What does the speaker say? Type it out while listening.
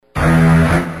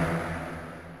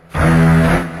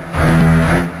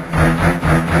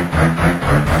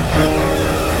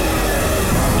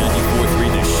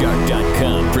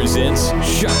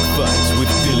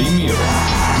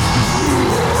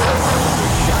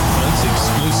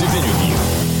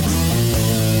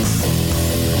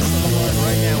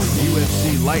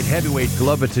light heavyweight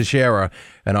Glover Teixeira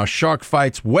and our Shark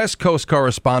Fights West Coast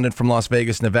correspondent from Las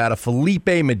Vegas, Nevada, Felipe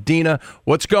Medina.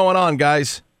 What's going on,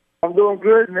 guys? I'm doing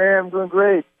good, man. I'm doing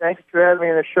great. Thanks for having me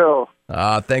on the show.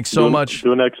 Thanks so much.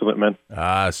 Doing excellent,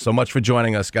 man. So much for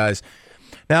joining us, guys.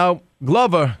 Now,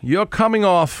 Glover, you're coming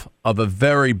off of a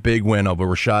very big win over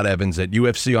Rashad Evans at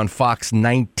UFC on Fox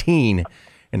 19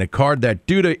 in a card that,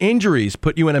 due to injuries,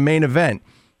 put you in a main event.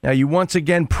 Now, you once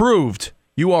again proved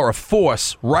you are a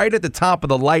force right at the top of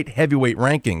the light heavyweight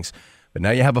rankings. But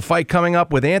now you have a fight coming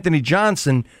up with Anthony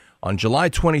Johnson on July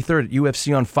 23rd at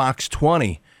UFC on Fox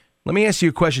 20. Let me ask you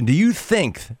a question. Do you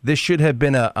think this should have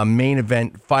been a main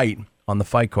event fight on the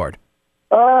fight card?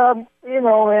 Man,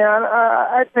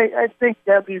 I think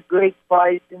that'd be a great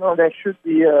fight. That should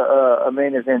be a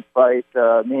main event fight.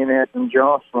 Me and Anthony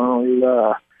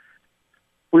Johnson,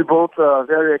 we both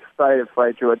very excited to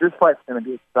fight you. This fight's going to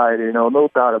be exciting, no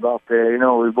doubt about that.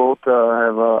 We both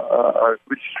have a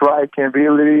good striking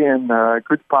ability and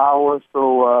good power,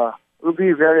 so it'll be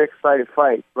a very exciting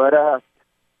fight. But,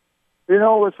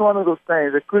 it's one of those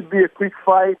things. It could be a quick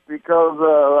fight because,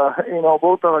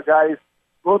 both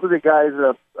of the guys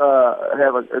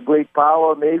have a great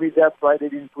power. Maybe that's why they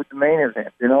didn't put the main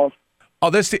event, Oh,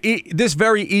 this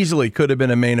very easily could have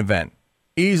been a main event.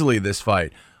 Easily, this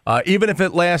fight. Even if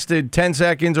it lasted 10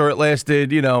 seconds or it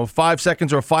lasted, 5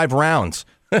 seconds or 5 rounds.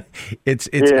 It's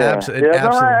absolutely. No,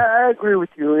 I agree with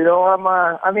you.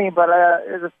 But at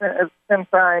the same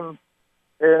time,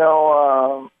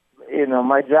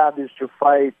 my job is to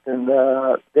fight, and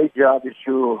their job is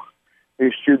to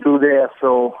do that.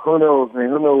 So who knows, man?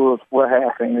 Who knows what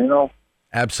happened?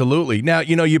 Absolutely. Now,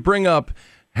 you bring up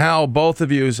how both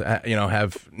of you,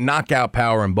 have knockout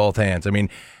power in both hands. I mean,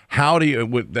 how do you?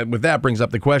 With that brings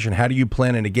up the question: how do you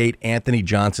plan to negate Anthony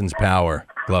Johnson's power,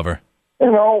 Glover?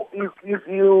 You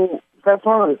that's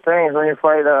one of the things when you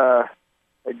fight a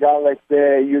guy like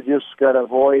that. You just gotta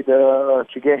avoid to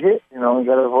get hit. You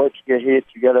gotta avoid to get hit.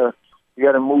 You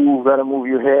gotta move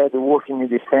your head, work in your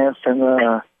defense, and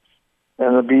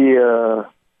be.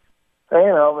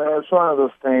 Man, it's one of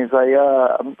those things. I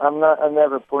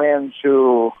never plan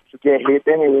to get hit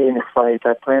anyway in a fight.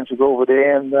 I plan to go over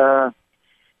there and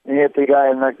hit the guy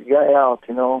and knock the guy out,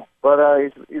 But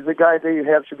he's a guy that you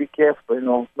have to be careful,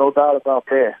 no doubt about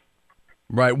that.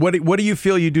 Right. What do you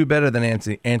feel you do better than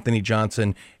Anthony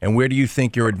Johnson, and where do you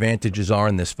think your advantages are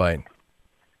in this fight?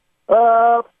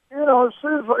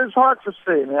 It's hard to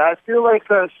say, man. I feel like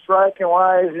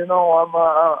striking-wise,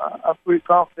 I'm pretty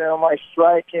confident on my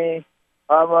striking.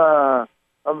 I'm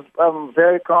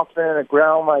very confident in the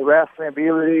ground, my wrestling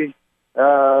ability.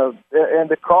 And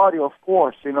the cardio, of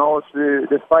course, it's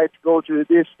the fight to go to the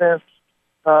distance.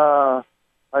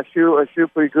 I feel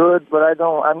pretty good, but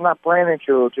I'm not planning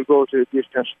to go to a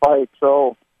distance fight.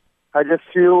 So I just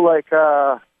feel like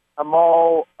I'm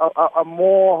more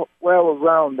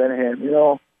well-rounded than him,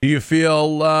 Do you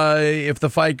feel if the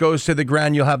fight goes to the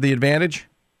ground, you'll have the advantage?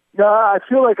 Yeah, I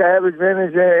feel like I have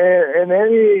advantage in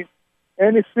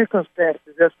any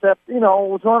circumstances, except,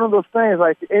 it's one of those things,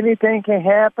 like anything can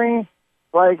happen.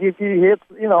 Like if he hits,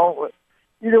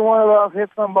 either one of us hit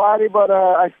somebody, but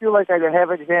I feel like I have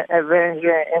advantage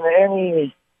in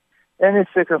any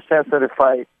circumstance of the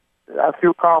fight. I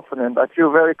feel confident. I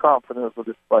feel very confident for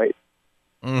this fight.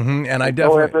 Mm-hmm. And I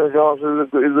definitely. Anthony Johnson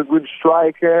is a good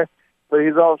striker, but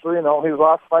he's also, his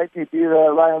last fight he beat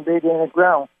Ryan Bader in the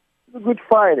ground. He's a good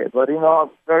fighter, but I'm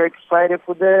very excited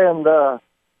for that, and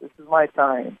this is my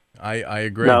time. I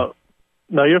agree.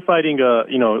 Now you're fighting,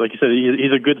 like you said,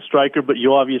 he's a good striker, but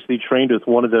you obviously trained with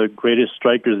one of the greatest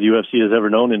strikers the UFC has ever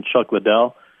known in Chuck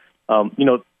Liddell.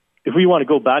 If we want to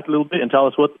go back a little bit and tell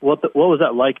us what was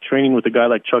that like training with a guy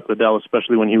like Chuck Liddell,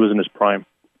 especially when he was in his prime?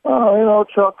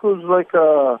 Chuck was like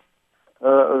a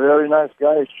very nice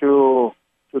guy to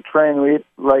train with,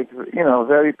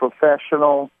 very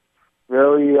professional,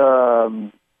 very,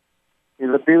 his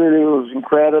ability was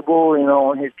incredible,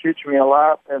 he teach me a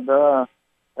lot, and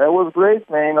that was great,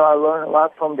 man. I learned a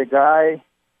lot from the guy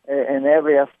in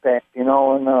every aspect, and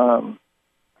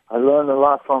I learned a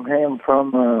lot from him,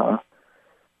 from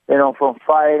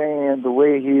fighting and the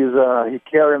way he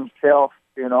carried himself,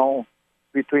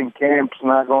 between camps,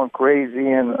 not going crazy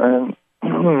and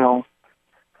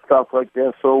stuff like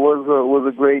that. So it was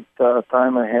a great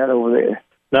time I had over there.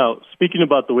 Now, speaking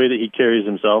about the way that he carries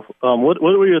himself, what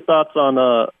were your thoughts on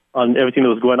everything that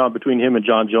was going on between him and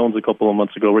John Jones a couple of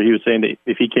months ago, where he was saying that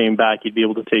if he came back, he'd be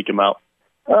able to take him out?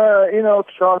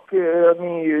 Chuck,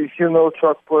 if you know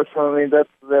Chuck personally,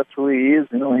 that's who he is.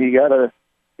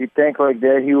 He think like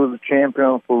that. He was a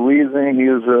champion for a reason. He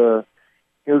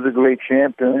was a great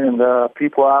champion, and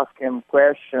people ask him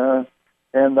questions,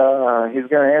 and he's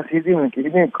gonna ask. He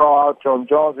didn't call out John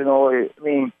Jones. You know, I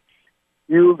mean,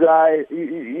 you guys,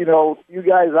 you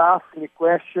guys ask the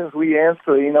questions, we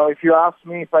answer. You know, if you ask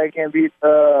me if I can beat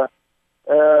the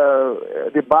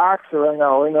boxer right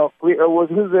now,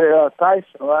 who's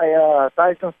Tyson, right?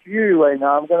 Tyson Fury right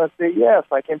now. I'm gonna say yes,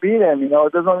 I can beat him. You know,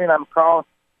 it doesn't mean I'm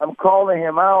calling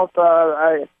him out.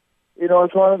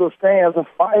 It's one of those things. As a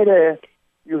fighter,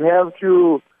 you have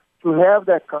to have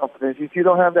that confidence. If you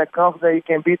don't have that confidence, you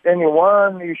can beat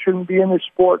anyone. You shouldn't be in the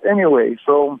sport anyway.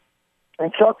 So,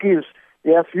 and Chuck he's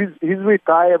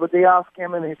retired, but they asked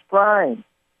him in his prime.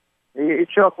 Hey,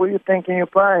 Chuck, what do you think in your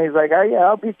prime? He's like, yeah,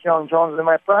 I'll beat John Jones in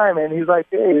my prime. And he's like,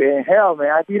 hey, hell,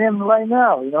 man, I beat him right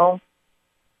now, you know.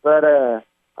 But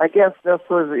I guess that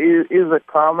is a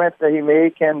comment that he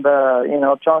make, and,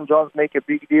 John Jones make a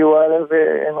big deal out of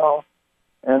it, you know.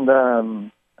 And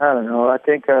I don't know. I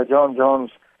think John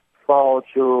Jones fall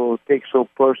to take so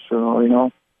personal, you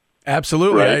know.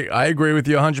 Absolutely. Right. I agree with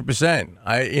you 100%.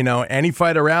 Any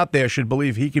fighter out there should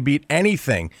believe he could beat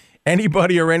anything.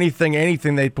 Anybody or anything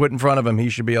they put in front of him, he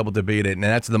should be able to beat it. And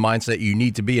that's the mindset you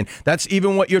need to be in. That's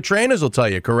even what your trainers will tell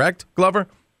you, correct, Glover?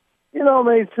 You know,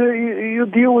 mate, you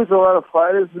deal with a lot of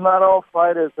fighters. Not all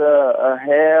fighters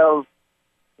have,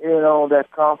 that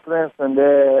confidence, and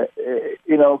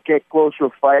get close to a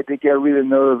fight. They get really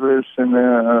nervous, and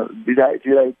did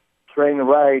I train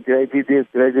right? Did I do this?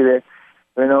 Did I do that?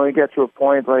 You get to a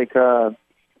point like I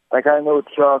know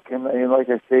Chuck, and like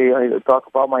I say, I talk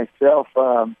about myself.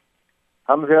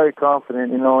 I'm very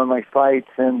confident, in my fights,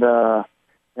 and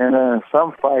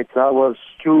some fights I was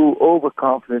too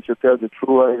overconfident to tell the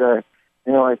truth.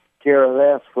 I care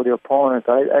less for the opponent.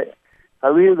 I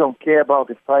really don't care about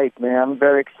the fight, man. I'm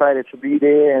very excited to be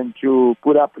there and to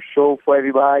put up a show for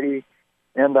everybody.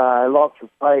 And I love to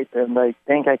fight, and I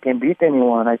think I can beat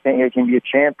anyone. I think I can be a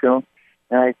champion,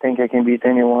 and I think I can beat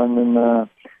anyone, in,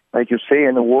 like you say,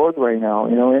 in the world right now.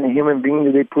 Any human being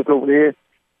that they put over there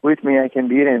with me, I can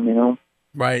beat him,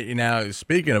 Right. Now,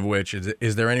 speaking of which,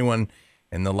 is there anyone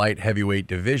in the light heavyweight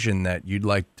division that you'd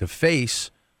like to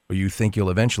face or you think you'll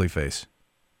eventually face?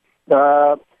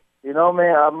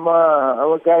 Man, I'm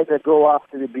a guy that go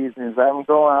after the business. I'm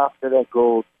going after that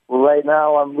gold. Well, right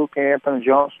now, I'm looking at Anthony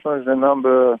Johnson as the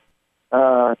number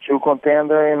 2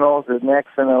 contender, the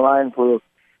next in the line for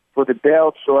the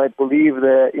belt. So I believe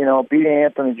that, beating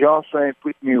Anthony Johnson, it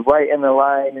put me right in the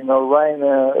line, right in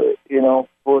the,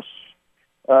 first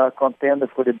contender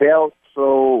for the belt.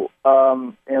 So,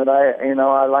 and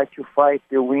I like to fight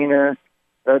the winner,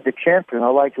 the champion. I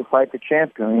like to fight the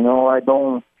champion.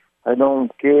 I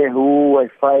don't care who I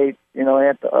fight.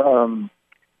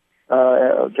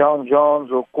 John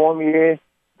Jones or Cormier,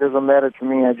 doesn't matter to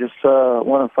me. I just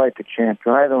want to fight the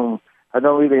champion. I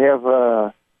don't really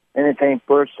have anything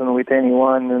personal with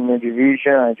anyone in the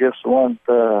division. I just want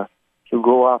to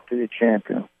go after the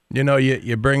champion.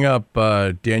 You bring up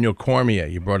Daniel Cormier.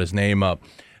 You brought his name up.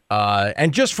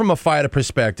 And just from a fighter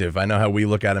perspective, I know how we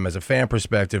look at him as a fan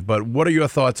perspective, but what are your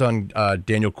thoughts on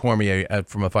Daniel Cormier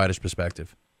from a fighter's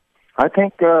perspective? I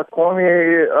think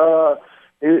Cormier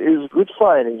is a good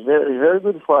fighter. He's a very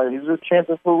good fighter. He's a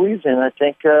champion for a reason. I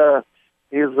think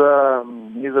his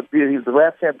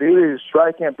wrestling ability, his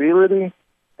striking ability,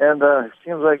 and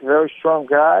seems like a very strong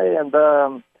guy. And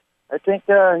I think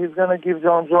he's going to give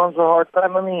John Jones a hard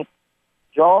time. I mean,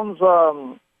 Jones,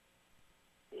 I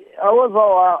was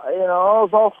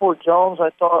all for Jones. I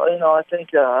thought, I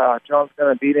think Jones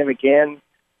going to beat him again.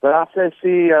 But after I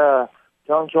see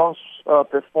John Jones'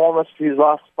 performance, his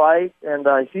last fight, and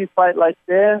if he fight like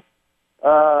that,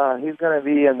 he's going to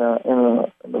be in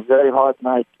a very hard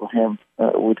night for him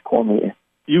with Cormier.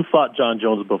 You fought John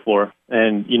Jones before,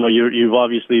 and you've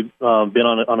obviously been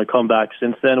on a comeback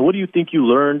since then. What do you think you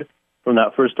learned from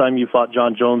that first time you fought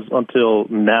John Jones until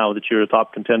now that you're a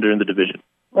top contender in the division?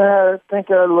 I think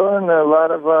I learned a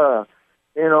lot of,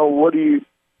 what do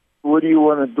you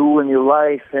want to do in your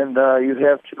life, and you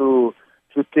have to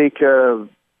take, you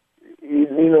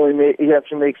have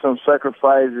to make some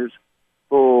sacrifices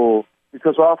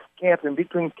because off camp and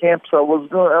between camps, I was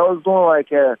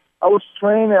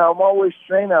training. I'm always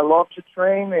training. I love to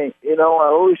train. I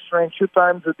always train 2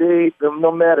 times a day,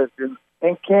 no matter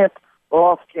in camp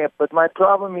or off camp. But my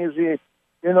problem is,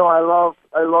 I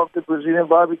love the Brazilian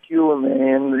barbecue, and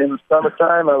in the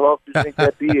summertime, I love to drink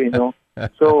that beer.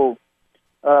 So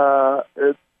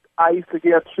I used to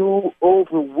get too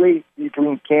overweight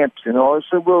between camps. I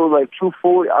used to go like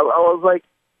 240. I was like,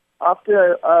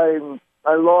 after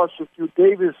I lost to Phil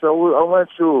Davis, I went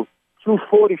to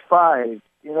 245.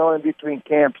 In between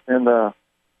camps, and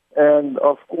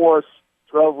of course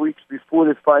 12 weeks before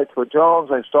the fight for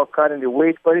Jones. I stopped cutting the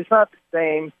weight, but it's not the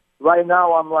same. Right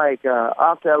now, I'm like,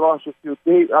 after I lost with Phil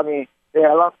Davis,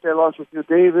 after I lost with Phil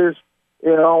Davis,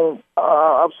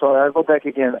 I'm sorry, I'll go back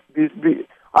again.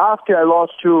 After I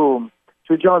lost to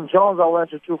John Jones, I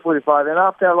went to 245, and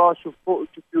after I lost to Phil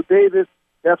Davis,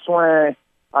 that's when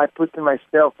I put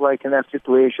myself like in that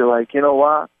situation, like, you know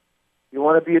what? You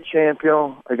want to be a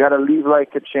champion, I gotta live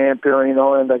like a champion,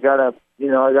 and I gotta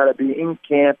be in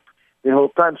camp the whole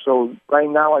time. So right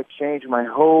now, I changed my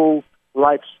whole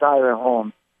lifestyle at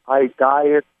home. I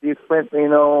diet different,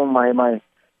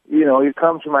 you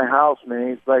come to my house, man,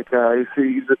 it's like, it's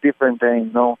a different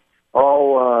thing,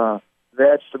 all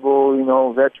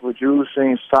vegetable juice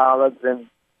and salads, and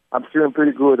I'm feeling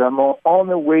pretty good. I'm on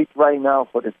the weight right now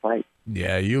for the fight.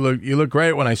 Yeah, you look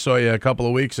great when I saw you a couple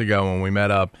of weeks ago when we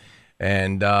met up.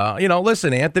 And,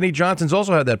 listen, Anthony Johnson's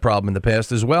also had that problem in the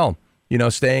past as well.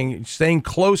 Staying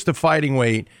close to fighting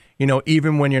weight,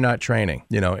 even when you're not training.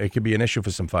 It could be an issue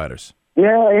for some fighters.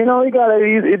 Yeah, you got to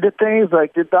eat the things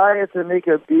like the diet to make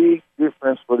a big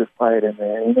difference for the fighter,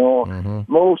 man.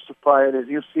 Most fighters,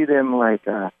 you see them like,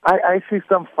 I see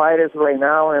some fighters right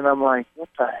now, and I'm like, what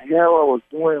the hell I was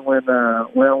doing when I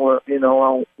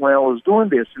was doing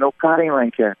this, cutting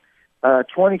like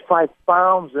 25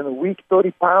 pounds in a week,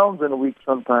 30 pounds in a week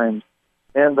sometimes.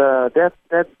 And that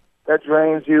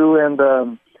drains you. And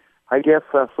I guess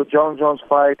for John Jones'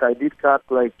 fight, I did cut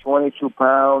like 22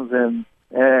 pounds, and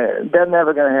that's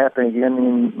never going to happen again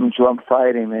in drum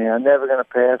fighting, man. I'm never going to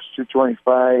pass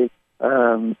 225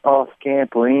 off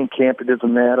camp or in camp. It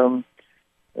doesn't matter.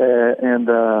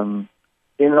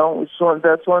 So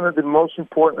that's one of the most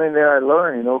important things that I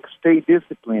learned, stay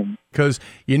disciplined. Because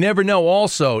you never know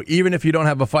also, even if you don't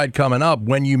have a fight coming up,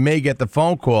 when you may get the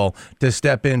phone call to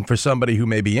step in for somebody who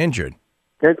may be injured.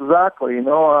 Exactly,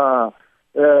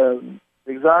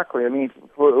 exactly. I mean,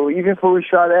 even for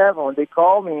Rashad Evans, when they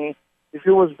call me, if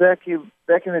it was back in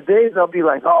the days, I'll be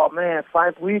like, oh, man,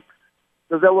 5 weeks.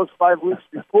 Because that was 5 weeks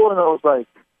before, and I was like,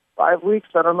 5 weeks?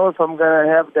 I don't know if I'm going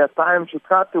to have that time to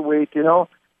cut the weight,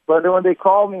 But then when they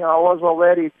called me, I was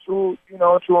already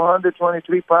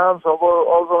 223 pounds. I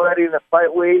was already in the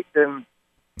fight weight, and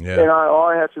all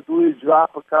I had to do is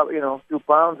drop a couple, few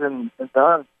pounds and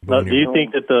done. Now, do you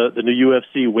think that the new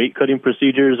UFC weight cutting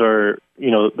procedures are,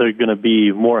 they're going to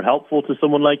be more helpful to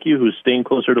someone like you who's staying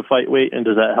closer to fight weight, and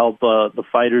does that help the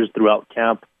fighters throughout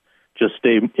camp just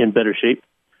stay in better shape?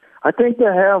 I think they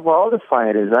have all the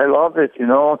fighters. I love it, I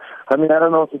mean, I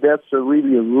don't know if that's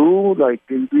really a rule, like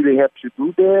they really have to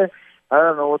do that. I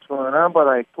don't know what's going on, but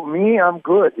like for me, I'm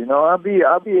good. I'll be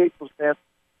 8%.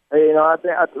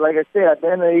 Like I said, I've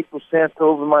been 8%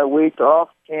 over my weight off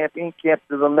camp, in camp,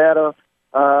 doesn't matter.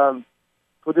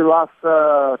 For the last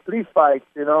 3 fights,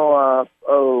 I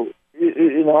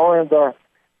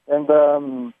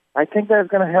think that's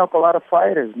going to help a lot of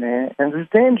fighters, man. And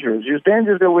it's dangerous. It's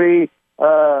dangerous the way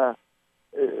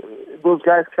those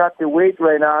guys cut the weight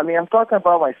right now. I mean, I'm talking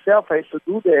about myself. I used to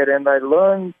do that, and I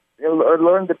learned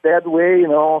the bad way.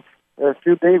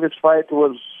 Phil Davis fight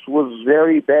was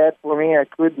very bad for me. I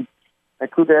could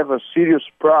have a serious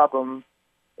problem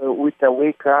with the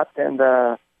weight cut, and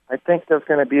I think that's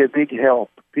going to be a big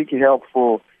help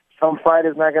for some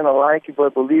fighters. Not going to like it,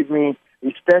 but believe me,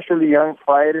 especially young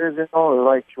fighters,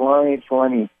 like 20,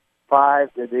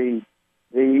 25, that they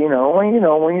when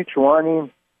you're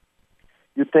 20,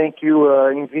 you think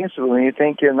you're invincible, and you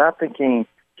think nothing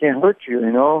can hurt you,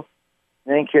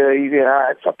 think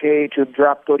it's okay to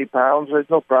drop 30 pounds, there's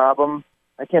no problem,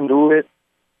 I can do it,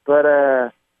 but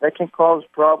that can cause a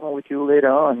problem with you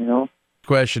later on,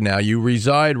 Question now, you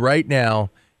reside right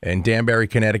now in Danbury,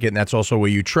 Connecticut, and that's also where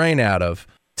you train out of.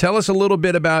 Tell us a little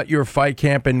bit about your fight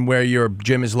camp and where your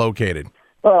gym is located.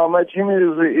 Well, my gym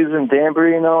is in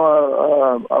Danbury, I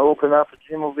open up a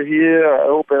gym over here. I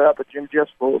open up a gym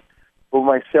just for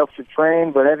myself to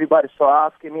train, but everybody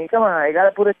started asking me, come on, I got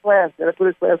to put a class.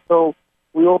 So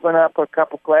we open up a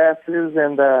couple classes,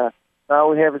 and now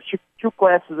we have 2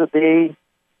 classes a day.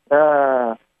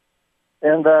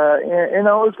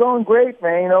 It's going great,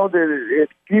 man.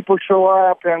 People show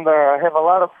up, and I have a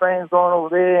lot of friends going over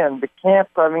there, and the camp,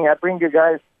 I mean, I bring the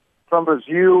guys from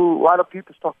Brazil. A lot of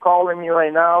people start calling me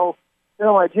right now.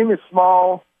 My gym is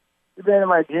small. You've been in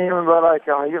my gym, but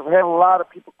you have a lot of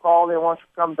people calling, want to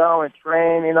come down and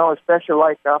train, especially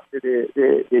like after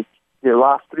the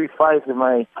last 3 fights.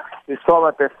 They saw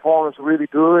my performance really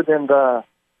good, and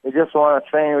they just want to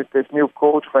train with this new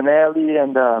coach, Finelli,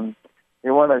 and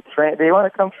they want to train. They want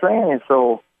to come training.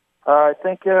 So I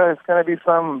think it's going to be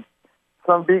some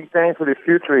big things for the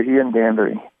future here in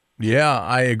Danbury. Yeah,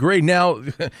 I agree. Now,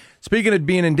 speaking of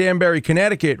being in Danbury,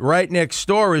 Connecticut, right next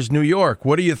door is New York.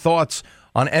 What are your thoughts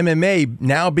on MMA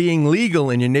now being legal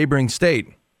in your neighboring state?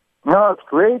 No, it's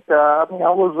great. I mean,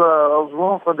 I was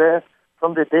rooting for that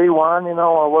from the day one. You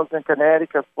know, I was in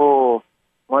Connecticut for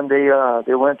when they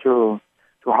went to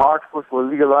Hartford for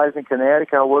legalizing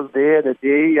Connecticut. I was there the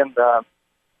day, and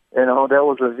you know, that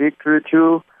was a victory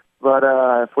too. But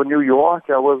for New York,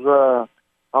 I was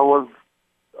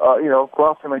you know,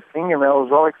 crossing my finger, and I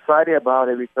was all excited about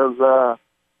it because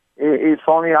it's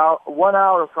only 1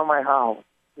 hour from my house.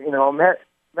 You know,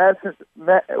 Madison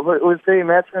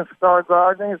Square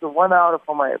Garden is 1 hour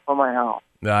from my house.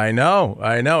 I know,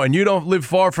 and you don't live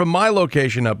far from my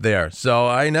location up there, so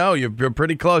I know you're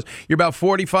pretty close. You're about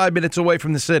 45 minutes away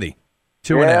from the city.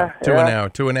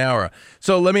 An hour.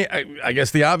 So let me. I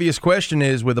guess the obvious question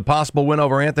is, with a possible win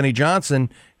over Anthony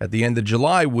Johnson at the end of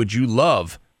July, would you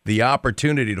love the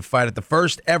opportunity to fight at the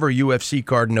first ever UFC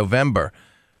card in November?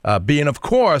 Being, of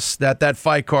course, that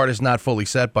fight card is not fully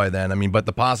set by then. I mean, but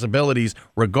the possibilities,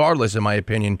 regardless, in my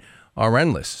opinion, are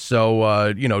endless. So,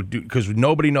 you know, because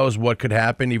nobody knows what could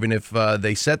happen, even if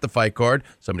they set the fight card,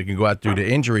 somebody can go out due to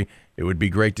injury. It would be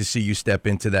great to see you step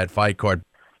into that fight card.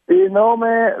 You know,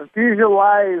 man,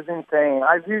 visualizing thing.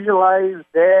 I visualized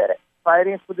that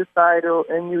fighting for the title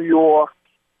in New York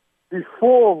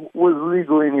before it was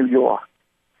legal in New York.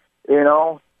 You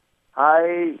know,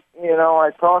 I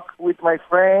talk with my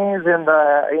friends, and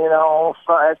you know,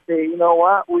 so I say, you know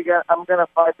what, I'm gonna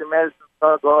fight the Madison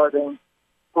Square Garden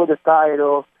for the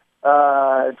title,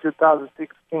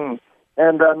 2016,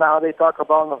 and now they talk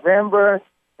about November,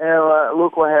 and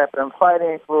look what happened. I'm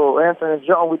fighting for with Anthony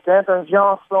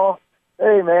Johnson.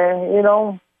 Hey, man, you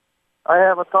know, I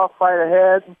have a tough fight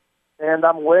ahead, and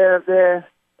I'm aware of that,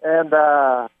 and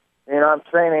you know, I'm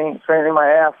training my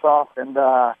ass off, and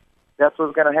that's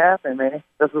what's going to happen, man.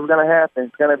 That's what's going to happen.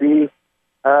 It's going to be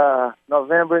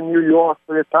November in New York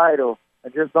for the title. I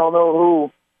just don't know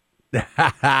who.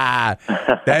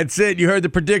 That's it. You heard the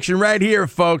prediction right here,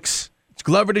 folks. It's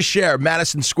Glover Teixeira,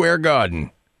 Madison Square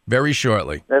Garden, very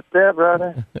shortly. That's it,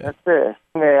 brother. That's it.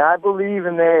 Yeah, I believe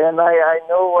in that, and I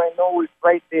know it's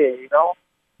right there, you know?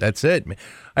 That's it.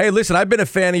 Hey, listen, I've been a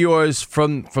fan of yours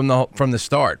from the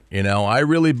start. You know, I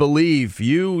really believe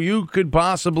you could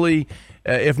possibly,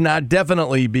 if not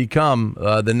definitely, become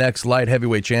the next light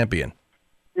heavyweight champion.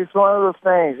 It's one of those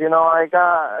things, you know. I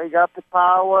got the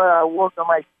power. I work on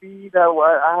my feet.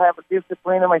 I have a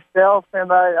discipline in myself,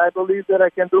 and I believe that I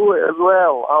can do it as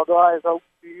well. Otherwise, I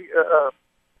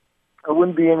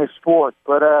wouldn't be in the sport.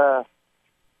 But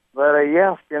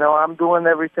yes, you know, I'm doing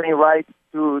everything right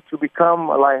to become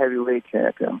a light heavyweight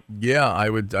champion. Yeah, I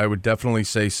would definitely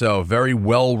say so. Very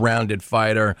well-rounded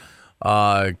fighter.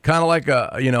 Kind of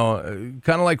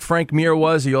like Frank Mir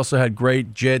was. He also had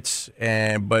great jits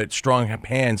but strong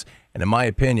hands. And in my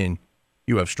opinion,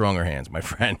 you have stronger hands, my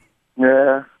friend.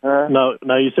 Yeah. Now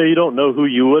you say you don't know who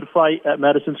you would fight at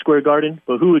Madison Square Garden,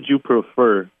 but who would you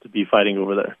prefer to be fighting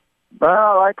over there?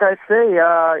 Well, like I say,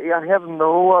 I have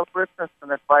no preference in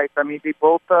the fight. I mean, they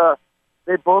both going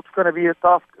to be a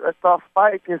tough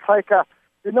fight. It's like,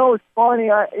 you know, it's funny.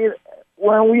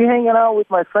 When we hanging out with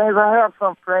my friends, I have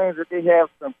some friends that they have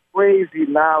some crazy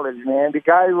knowledge, man. The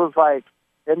guy was like,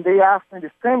 and they asked me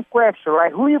the same question,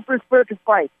 right? Who you prefer to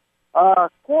fight,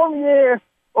 Cormier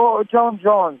or John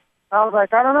Jones? I was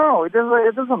like, I don't know. It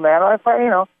doesn't matter if I, you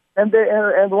know. And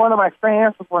one of my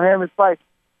friends for him is like,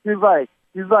 he's like,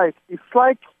 it's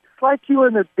like you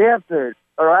in the desert,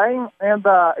 all right? And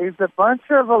it's a bunch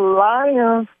of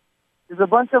lions. It's a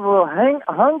bunch of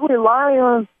hungry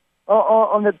lions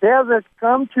on the desert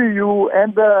come to you,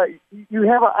 and you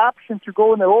have an option to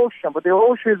go in the ocean, but the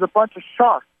ocean is a bunch of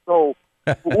sharks. So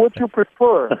what you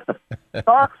prefer,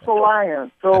 sharks or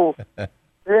lions? So,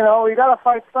 you know, you got to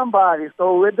fight somebody,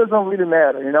 so it doesn't really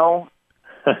matter, you know?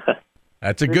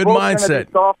 That's a good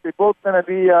mindset. They're both going to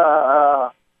be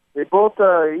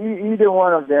either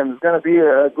one of them is going to be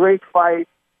a great fight.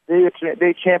 They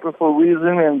champion for a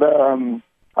reason, and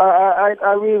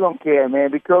I really don't care, man,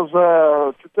 because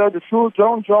to tell the truth,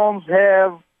 John Jones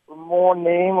have more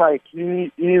name, like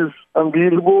he is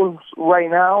unbeatable right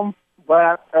now.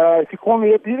 But if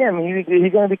Cormier beat him, he's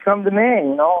going to become the man,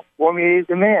 you know. Cormier is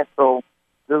the man, so it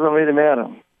doesn't really matter.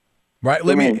 Right.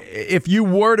 If you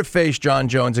were to face John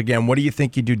Jones again, what do you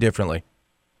think you'd do differently?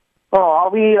 Oh, I'll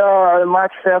be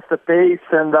much faster pace,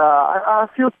 and I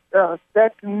feel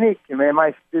technique, man.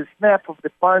 The snap of the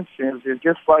punches is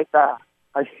just like that.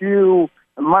 I feel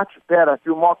much better. I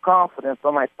feel more confidence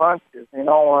on my punches, you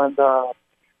know, and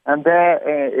that,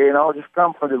 you know, just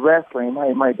come from the wrestling.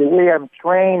 The way I'm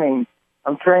training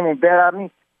better. I mean,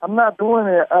 I'm not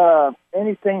doing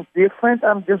anything different.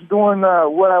 I'm just doing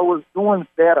what I was doing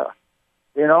better.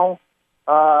 You know,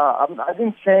 I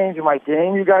didn't change my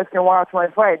game. You guys can watch my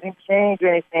fight. I didn't change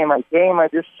anything in my game. I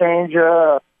just changed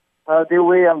the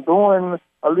way I'm doing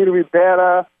a little bit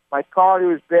better. My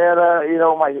cardio is better. You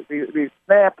know, the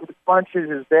snap, the punches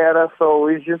is better. So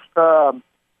it's just I'm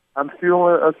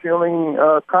feeling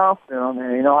confident on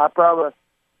it. You know,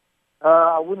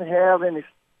 I wouldn't have any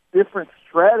different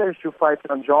strategy to fight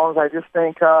John Jones. I just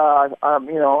think I'm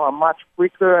much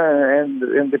quicker, and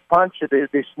the punch,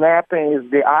 the snapping,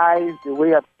 is the eyes, the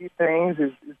way I see things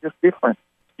is just different.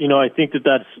 You know, I think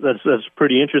that's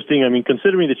pretty interesting. I mean,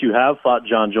 considering that you have fought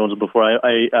John Jones before,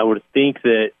 I would think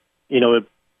that, you know,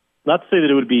 not to say that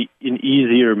it would be an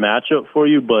easier matchup for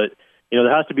you, but, you know,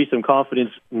 there has to be some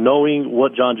confidence knowing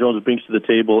what John Jones brings to the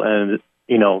table, and,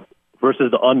 you know, versus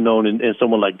the unknown in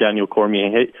someone like Daniel Cormier.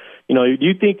 Hey, you know, do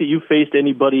you think that you faced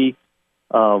anybody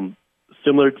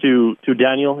similar to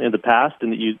Daniel in the past,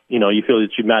 and that you feel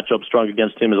that you match up strong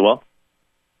against him as well?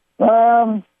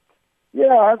 Yeah,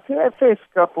 I faced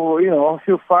a couple, a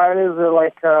few fighters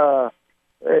that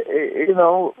it's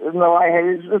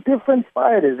different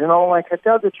fighters, like I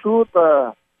tell the truth,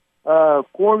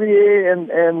 Cormier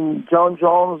and John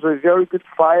Jones are very good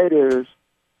fighters.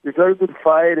 They're very good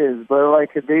fighters, but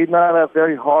they're not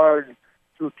very hard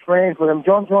to train for them.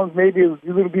 John Jones maybe is a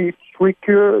little bit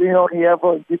trickier, he have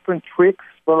different tricks,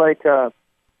 but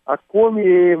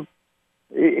Cormier,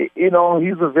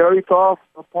 he's a very tough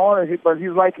opponent, but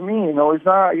he's like me,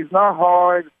 he's not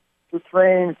hard to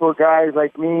train for guys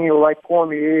like me or like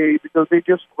Cormier, because they're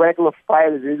just regular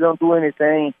fighters. They don't do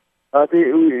anything.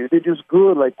 They're just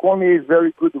good. Like Cormier is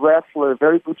very good wrestler,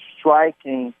 very good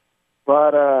striking,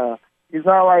 but he's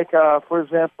not like, for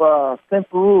example,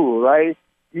 Semperu, right?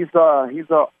 He's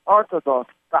a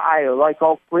orthodox style, like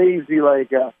all crazy,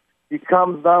 he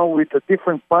comes down with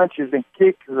different punches and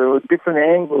kicks with different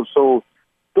angles. So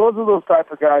those are those type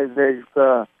of guys that it's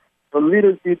a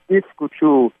little bit difficult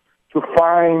to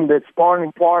find that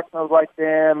sparring partners like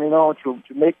them, to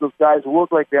make those guys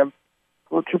work like them.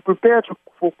 So to prepare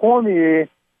for Cormier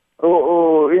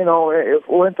or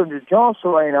Anthony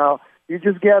Johnson right now, you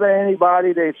just get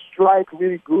anybody that strike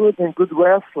really good and good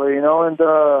wrestler, and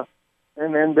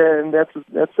then that's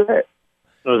it.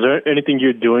 So is there anything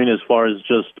you're doing as far as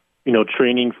just,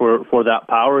 training for that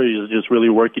power? Or is just really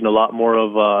working a lot more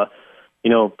of,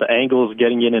 the angles,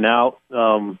 getting in and out?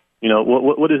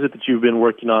 What is it that you've been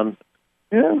working on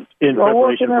in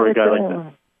preparation for a guy like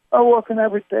that? I work on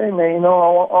everything, man,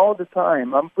 all the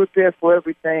time. I'm prepared for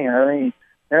everything. I mean,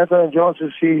 Anthony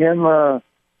Johnson, see him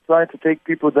trying to take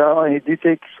people down. He did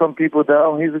take some people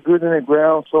down. He's good in the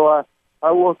ground, so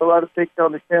I work a lot of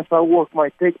takedown defense. I work my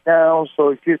takedowns, so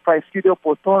if I see the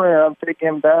opportunity, I'm taking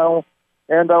him down.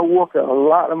 And I work a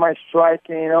lot of my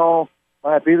striking,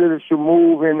 my ability to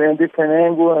move in different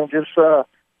angles and just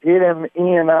hit him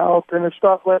in and out and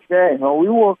stuff like that. We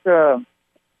work,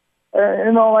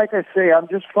 like I say, I'm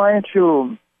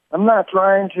not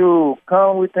trying to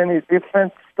come with any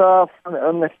different stuff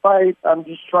on the fight. I'm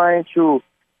just trying to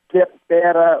get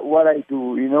better at what I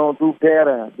do, do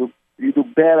better. You do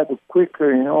better, do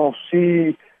quicker,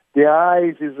 see the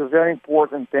eyes is a very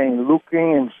important thing,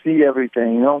 looking and see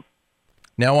everything,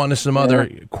 Now on to some other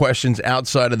questions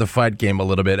outside of the fight game a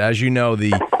little bit. As you know,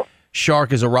 the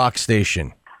Shark is a rock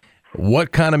station.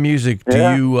 What kind of music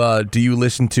do you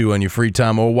listen to on your free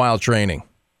time or while training?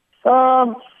 I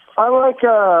like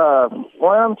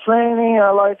when I'm training.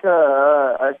 I like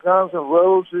Guns N'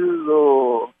 Roses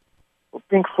or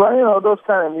Pink Floyd. Those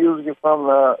kind of music from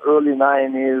the early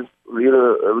 '90s,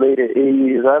 later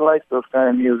 '80s. I like those kind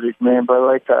of music, man. But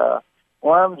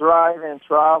when I'm driving,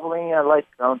 traveling, I like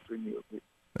country music.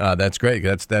 That's great.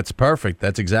 That's perfect.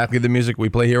 That's exactly the music we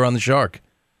play here on the Shark.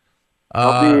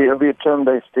 I'll be turning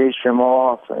the station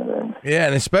more often. Yeah,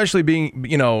 and especially being,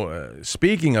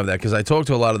 speaking of that, because I talk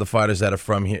to a lot of the fighters that are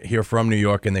from here from New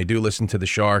York, and they do listen to the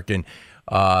Shark. And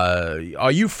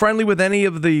are you friendly with any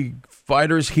of the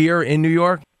fighters here in New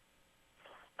York?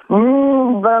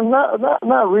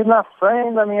 Not really, not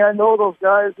friends. I mean, I know those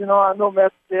guys. I know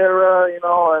Matt Serra.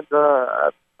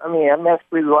 I met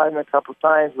Chris Weidman a couple of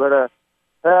times, but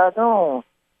I'm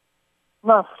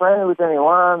not friendly with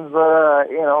anyone, but,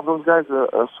 those guys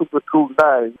are super cool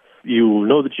guys. You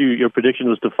know that your prediction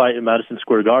was to fight in Madison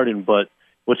Square Garden, but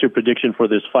what's your prediction for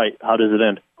this fight? How does it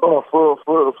end? Oh, for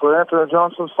Anthony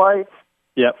Johnson's fight?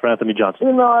 Yeah, for Anthony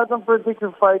Johnson. I don't predict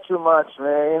the fight too much,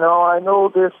 man. I know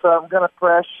this. I'm gonna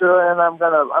pressure, and I'm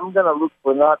gonna look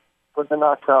for the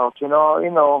knockout.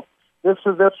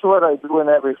 That's what I do in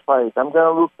every fight. I'm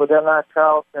gonna look for the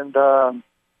knockout, and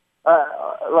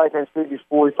like I said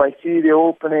before, if I see the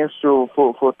openings for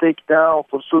takedown,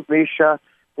 for submission,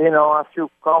 I feel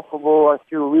comfortable. I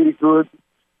feel really good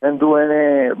and doing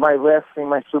my wrestling,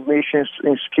 my submission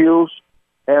skills.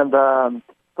 And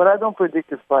but I don't predict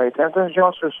the fight. Anthony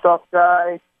Johnson is a tough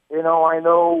guy. I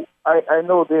know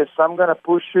this. I'm gonna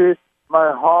push it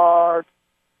my hardest.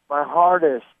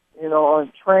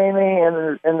 On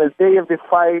training, and the day of the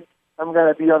fight, I'm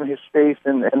gonna be on his face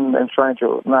and trying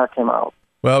to knock him out.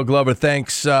 Well, Glover,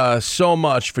 thanks so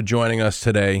much for joining us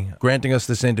today, granting us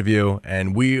this interview,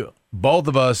 and both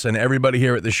of us and everybody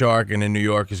here at the Shark and in New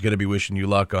York is going to be wishing you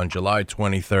luck on July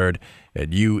 23rd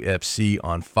at UFC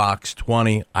on Fox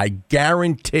 20. I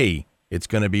guarantee it's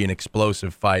going to be an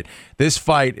explosive fight. This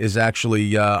fight is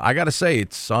actually, I got to say,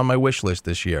 it's on my wish list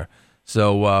this year.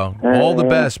 So all the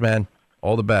best, man.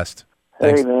 All the best.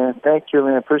 Thanks. Hey, man. Thank you,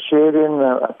 man. Appreciate it. And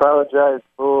I apologize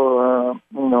for,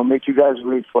 make you guys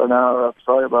wait for an hour. I'm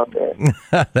sorry about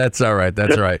that. That's all right.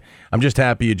 That's all right. I'm just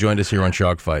happy you joined us here on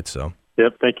Shark Fight, so.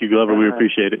 Yep. Thank you, Glover. We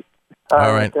appreciate it.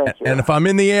 All right. And if I'm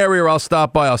in the area, I'll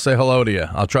stop by. I'll say hello to you.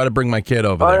 I'll try to bring my kid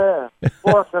over there. Oh, yeah. Of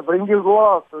course. Bring your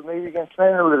gloves so maybe you can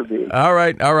train a little bit. All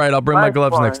right. I'll bring my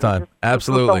gloves next time.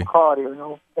 Absolutely. Some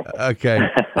cardio, Okay.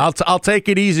 I'll take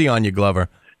it easy on you, Glover.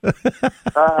 Please,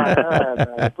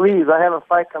 I have a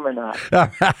fight coming up.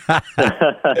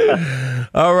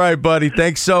 All right, buddy.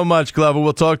 Thanks so much, Glover.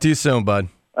 We'll talk to you soon, bud.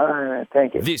 All right,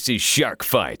 thank you. This is Shark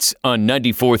Fights on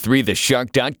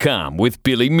 94.3theshark.com with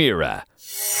Billy Mira.